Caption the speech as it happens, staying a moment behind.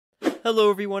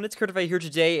Hello everyone, it's Curtified here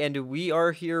today, and we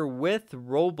are here with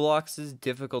Roblox's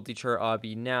difficulty chart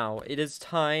obby. Now, it is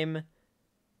time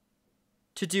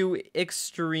to do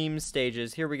extreme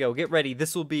stages. Here we go, get ready,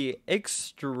 this will be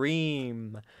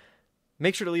extreme.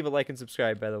 Make sure to leave a like and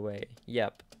subscribe, by the way.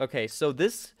 Yep. Okay, so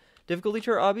this difficulty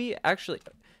chart obby, actually,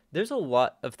 there's a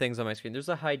lot of things on my screen. There's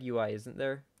a hide UI, isn't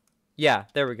there? Yeah,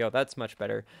 there we go, that's much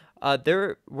better.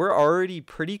 We're already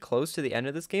pretty close to the end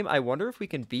of this game. I wonder if we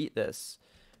can beat this,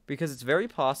 because it's very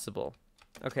possible.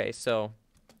 Okay, so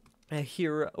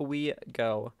here we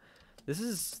go. This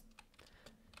is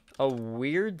a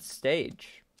weird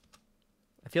stage.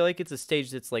 I feel like it's a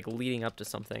stage that's like leading up to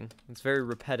something. It's very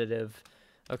repetitive.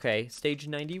 Okay, stage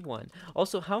 91.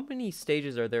 Also, how many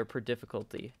stages are there per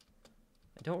difficulty?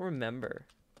 I don't remember.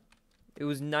 It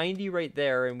was 90 right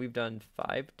there, and we've done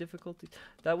 5 difficulties.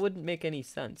 That wouldn't make any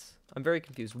sense. I'm very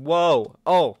confused. Whoa!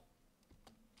 Oh!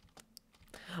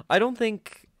 I don't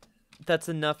think that's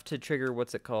enough to trigger,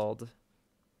 what's it called?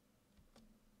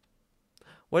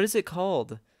 What is it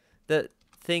called? That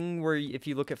thing where if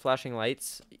you look at flashing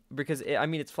lights, because I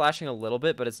mean, it's flashing a little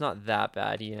bit, but it's not that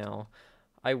bad, you know.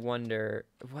 I wonder.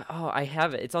 Oh, I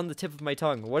have it. It's on the tip of my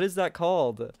tongue. What is that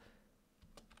called?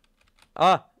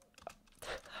 Ah!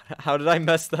 How did I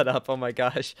mess that up? Oh my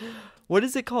gosh. What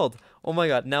is it called? Oh my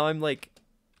god. Now I'm like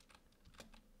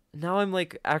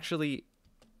actually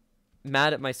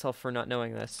mad at myself for not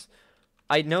knowing this.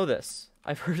 I know this.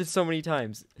 I've heard it so many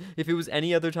times. If it was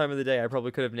any other time of the day, I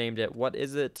probably could have named it. What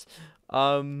is it?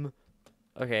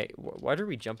 Okay. What are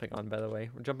we jumping on, by the way?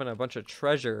 We're jumping on a bunch of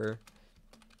treasure.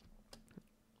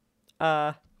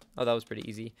 Oh, that was pretty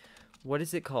easy. What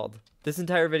is it called? This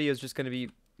entire video is just going to be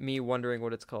me wondering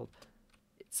what it's called.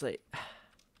 It's like...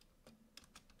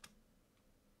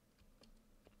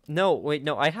 No, wait,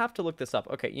 no, I have to look this up.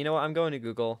 Okay, you know what? I'm going to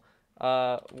Google.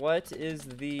 What is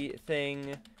the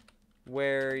thing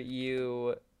where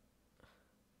you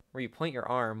point your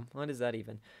arm? What is that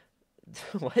even?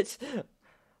 What?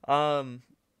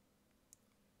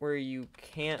 Where you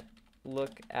can't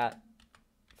look at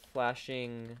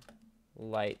flashing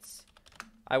lights.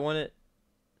 I want it.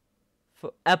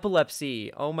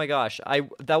 Epilepsy. Oh my gosh.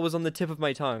 That was on the tip of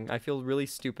my tongue. I feel really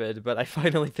stupid, but I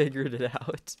finally figured it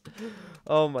out.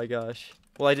 Oh my gosh.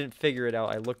 Well, I didn't figure it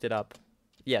out. I looked it up.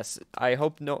 Yes, I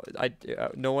hope no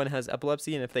one has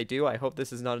epilepsy, and if they do, I hope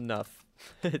this is not enough.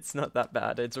 It's not that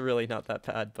bad. It's really not that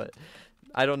bad, but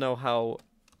I don't know how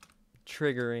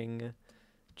triggering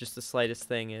just the slightest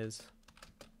thing is.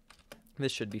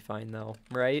 This should be fine though,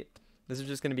 right? This is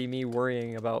just going to be me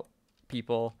worrying about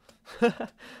people.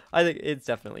 I think it's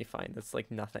definitely fine. That's like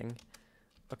nothing.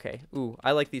 Okay. Ooh,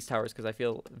 I like these towers because I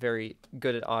feel very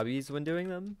good at obbies when doing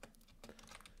them.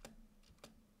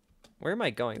 Where am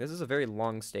I going? This is a very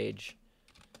long stage.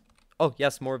 Oh,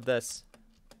 yes, more of this.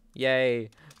 Yay.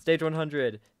 Stage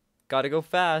 100. Gotta go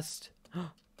fast.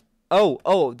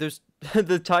 Oh, there's...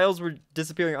 the tiles were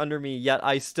disappearing under me, yet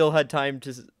I still had time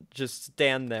to just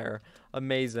stand there.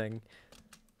 Amazing.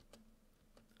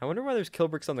 I wonder why there's kill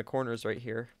bricks on the corners right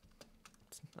here.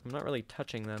 I'm not really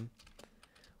touching them.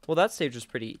 Well, that stage was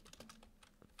pretty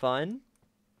fun.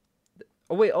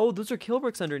 Oh, wait. Oh, those are kill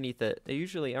bricks underneath it. They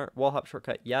usually aren't. Wall hop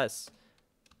shortcut. Yes.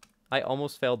 I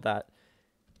almost failed that.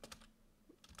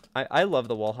 I love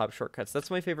the wall hop shortcuts. That's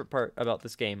my favorite part about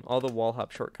this game. All the wall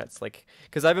hop shortcuts. Like,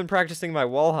 because I've been practicing my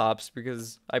wall hops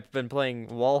because I've been playing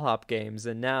wall hop games,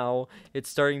 and now it's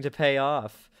starting to pay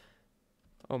off.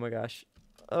 Oh my gosh.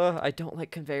 I don't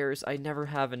like conveyors. I never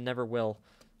have and never will.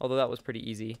 Although that was pretty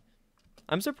easy.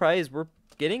 I'm surprised. We're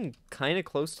getting kind of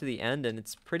close to the end, and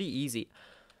it's pretty easy.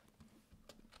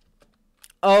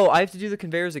 Oh, I have to do the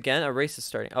conveyors again? A race is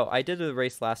starting. Oh, I did the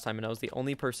race last time, and I was the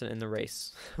only person in the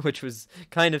race, which was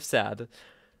kind of sad.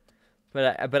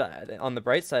 But on the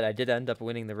bright side, I did end up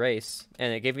winning the race,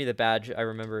 and it gave me the badge. I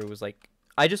remember it was like...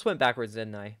 I just went backwards,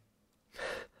 didn't I?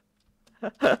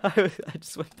 I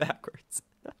just went backwards.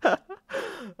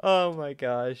 Oh my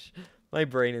gosh. My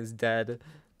brain is dead.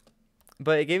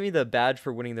 But it gave me the badge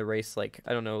for winning the race, like,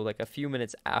 I don't know, like a few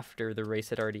minutes after the race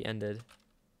had already ended.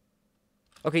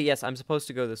 Okay, yes, I'm supposed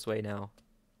to go this way now.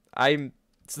 I'm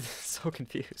so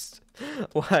confused.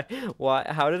 Why?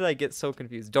 How did I get so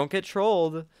confused? Don't get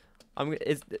trolled.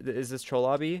 Is this troll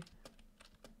obby?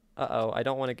 Uh-oh, I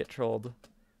don't want to get trolled.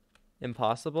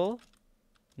 Impossible?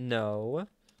 No.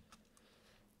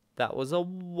 That was a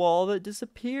wall that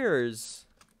disappears.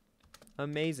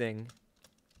 Amazing.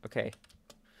 Okay.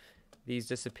 These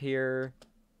disappear.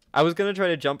 I was gonna try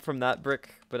to jump from that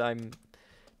brick, but I'm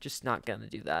just not gonna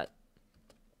do that.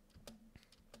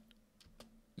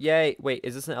 Yay. Wait,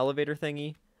 is this an elevator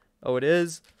thingy? Oh, it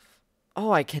is.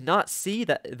 Oh, I cannot see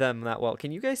them that well.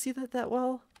 Can you guys see that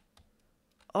well?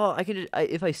 Oh, I can just,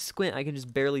 if I squint, I can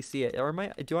just barely see it. Or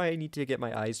do I need to get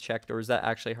my eyes checked, or is that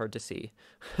actually hard to see?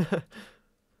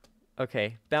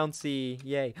 Okay, bouncy,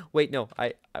 yay. Wait, no,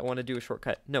 I want to do a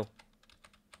shortcut. No.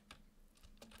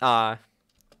 I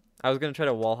was gonna try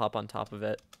to wall hop on top of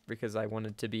it because I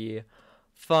wanted to be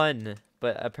fun,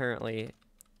 but apparently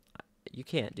you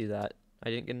can't do that. I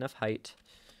didn't get enough height.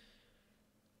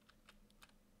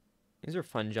 These are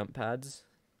fun jump pads.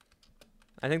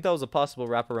 I think that was a possible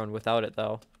wraparound without it,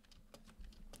 though.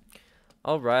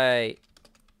 All right.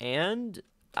 And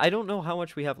I don't know how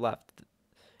much we have left.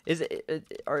 Is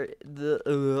it, are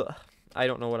the, I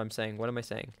don't know what I'm saying. What am I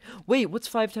saying? Wait, what's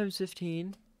 5 times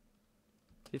 15?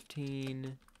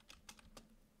 15.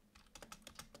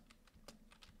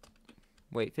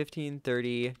 Wait, 15,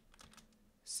 30,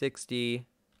 60,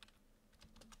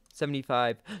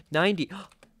 75, 90.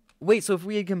 Wait, so if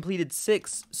we had completed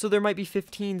 6, so there might be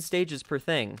 15 stages per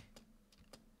thing.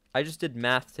 I just did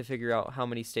math to figure out how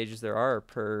many stages there are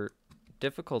per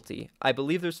difficulty. I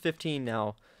believe there's 15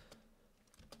 now.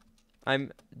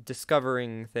 I'm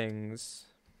discovering things.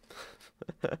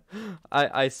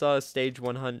 I saw stage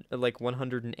 100, like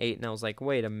 108, and I was like,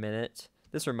 wait a minute.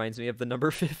 This reminds me of the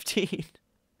number 15.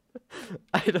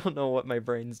 I don't know what my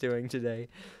brain's doing today.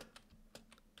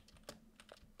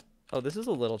 Oh, this is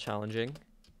a little challenging.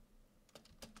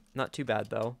 Not too bad,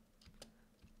 though.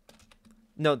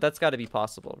 No, that's got to be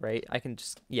possible, right? I can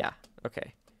just... Yeah,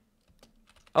 okay.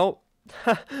 Oh,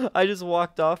 I just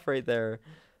walked off right there.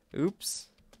 Oops.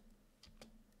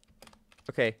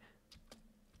 Okay.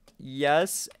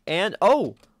 Yes, and...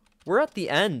 Oh, we're at the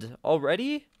end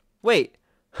already? Wait.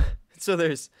 So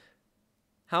there's...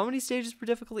 How many stages per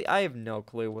difficulty? I have no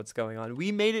clue what's going on.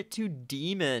 We made it to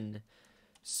Demon.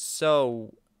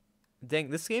 So...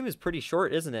 Dang, this game is pretty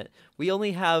short, isn't it? We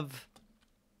only have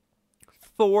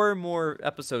 4 more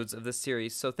episodes of this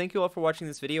series. So thank you all for watching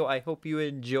this video. I hope you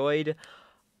enjoyed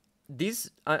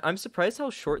these. I'm surprised how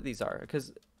short these are,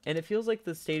 and it feels like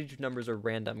the stage numbers are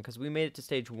random because we made it to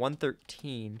stage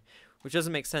 113, which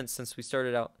doesn't make sense since we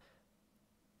started out.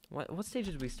 What stage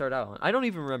did we start out on? I don't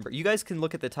even remember. You guys can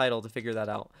look at the title to figure that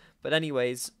out. But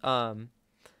anyways,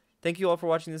 thank you all for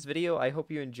watching this video. I hope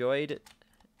you enjoyed.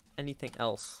 Anything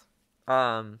else?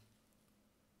 I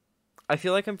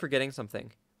feel like I'm forgetting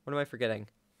something. What am I forgetting?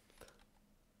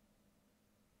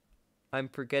 I'm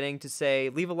forgetting to say,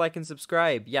 leave a like and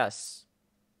subscribe. Yes.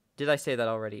 Did I say that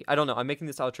already? I don't know. I'm making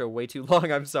this outro way too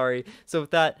long. I'm sorry. So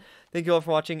with that, thank you all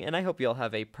for watching, and I hope you all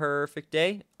have a perfect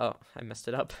day. Oh, I messed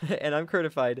it up. And I'm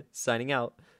Curtified, signing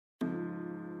out.